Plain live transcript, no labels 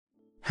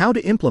How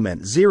to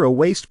implement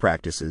zero-waste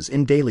practices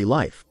in daily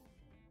life.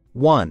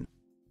 1.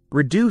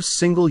 Reduce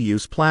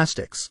single-use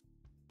plastics.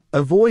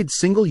 Avoid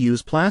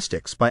single-use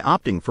plastics by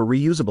opting for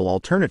reusable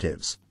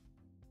alternatives.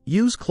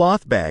 Use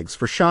cloth bags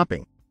for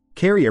shopping,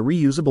 carry a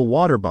reusable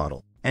water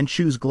bottle, and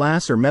choose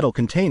glass or metal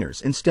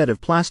containers instead of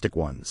plastic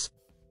ones.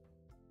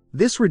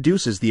 This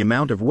reduces the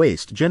amount of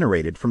waste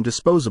generated from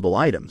disposable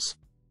items.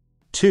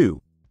 2.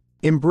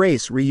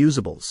 Embrace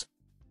reusables.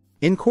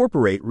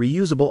 Incorporate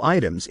reusable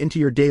items into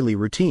your daily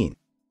routine.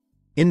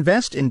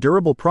 Invest in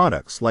durable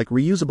products like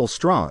reusable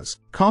straws,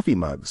 coffee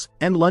mugs,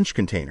 and lunch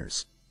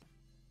containers.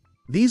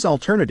 These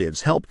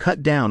alternatives help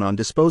cut down on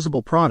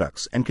disposable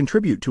products and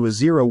contribute to a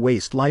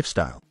zero-waste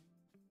lifestyle.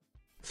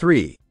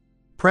 3.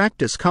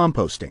 Practice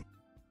composting.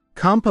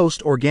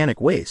 Compost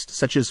organic waste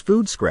such as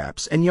food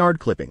scraps and yard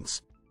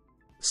clippings.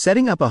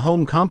 Setting up a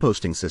home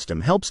composting system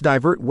helps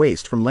divert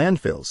waste from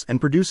landfills and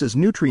produces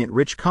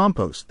nutrient-rich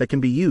compost that can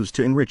be used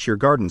to enrich your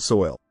garden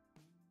soil.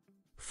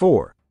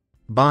 4.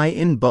 Buy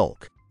in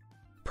bulk.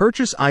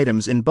 Purchase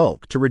items in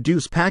bulk to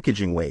reduce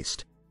packaging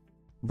waste.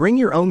 Bring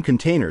your own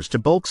containers to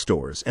bulk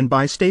stores and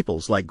buy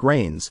staples like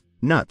grains,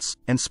 nuts,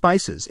 and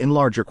spices in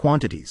larger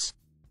quantities.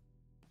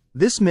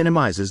 This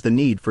minimizes the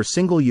need for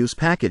single-use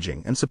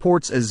packaging and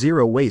supports a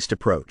zero-waste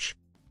approach.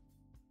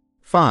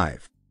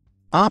 5.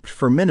 Opt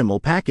for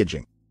minimal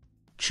packaging.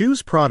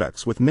 Choose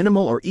products with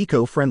minimal or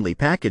eco-friendly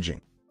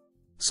packaging.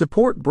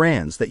 Support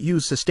brands that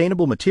use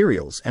sustainable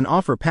materials and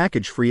offer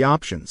package-free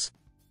options.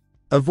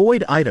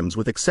 Avoid items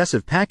with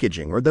excessive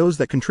packaging or those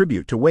that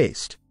contribute to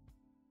waste.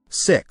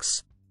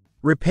 6.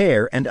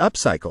 Repair and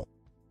upcycle.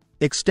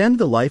 Extend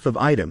the life of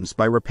items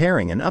by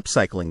repairing and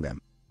upcycling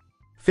them.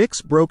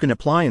 Fix broken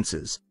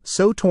appliances,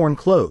 sew torn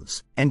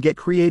clothes, and get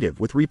creative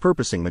with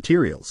repurposing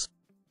materials.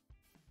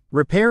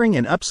 Repairing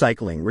and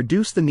upcycling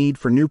reduce the need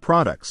for new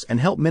products and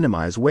help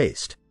minimize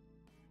waste.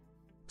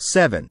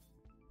 7.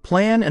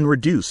 Plan and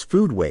reduce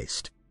food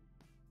waste.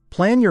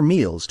 Plan your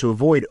meals to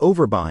avoid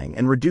overbuying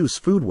and reduce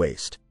food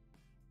waste.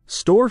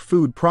 Store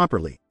food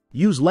properly,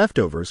 use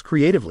leftovers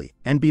creatively,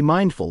 and be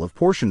mindful of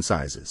portion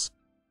sizes.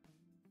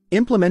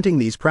 Implementing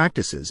these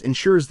practices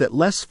ensures that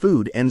less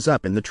food ends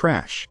up in the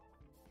trash.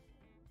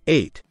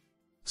 8.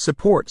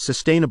 Support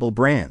sustainable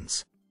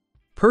brands.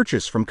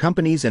 Purchase from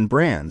companies and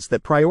brands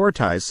that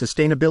prioritize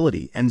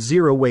sustainability and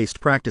zero-waste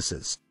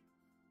practices.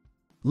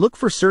 Look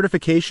for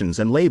certifications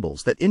and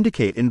labels that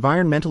indicate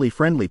environmentally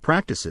friendly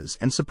practices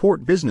and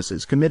support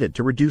businesses committed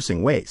to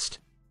reducing waste.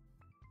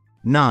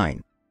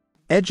 9.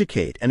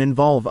 Educate and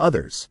involve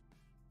others.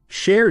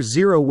 Share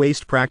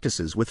zero-waste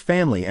practices with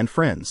family and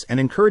friends and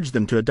encourage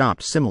them to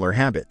adopt similar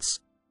habits.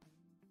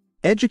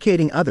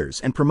 Educating others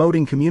and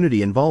promoting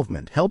community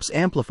involvement helps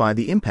amplify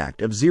the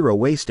impact of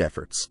zero-waste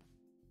efforts.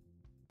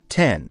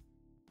 10.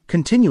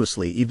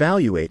 Continuously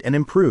evaluate and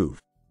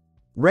improve.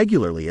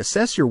 Regularly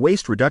assess your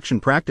waste reduction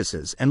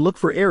practices and look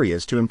for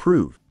areas to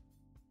improve.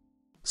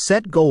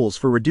 Set goals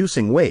for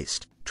reducing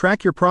waste,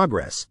 track your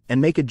progress, and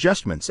make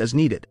adjustments as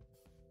needed.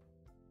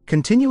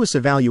 Continuous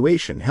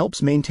evaluation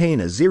helps maintain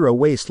a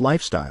zero-waste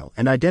lifestyle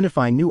and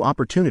identify new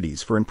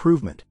opportunities for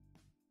improvement.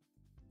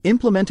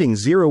 Implementing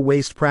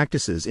zero-waste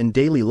practices in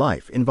daily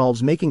life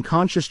involves making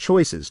conscious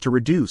choices to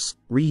reduce,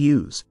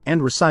 reuse,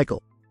 and recycle.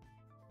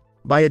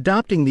 By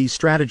adopting these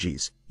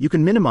strategies, you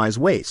can minimize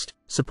waste,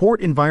 support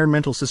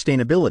environmental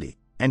sustainability,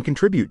 and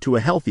contribute to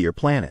a healthier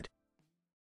planet.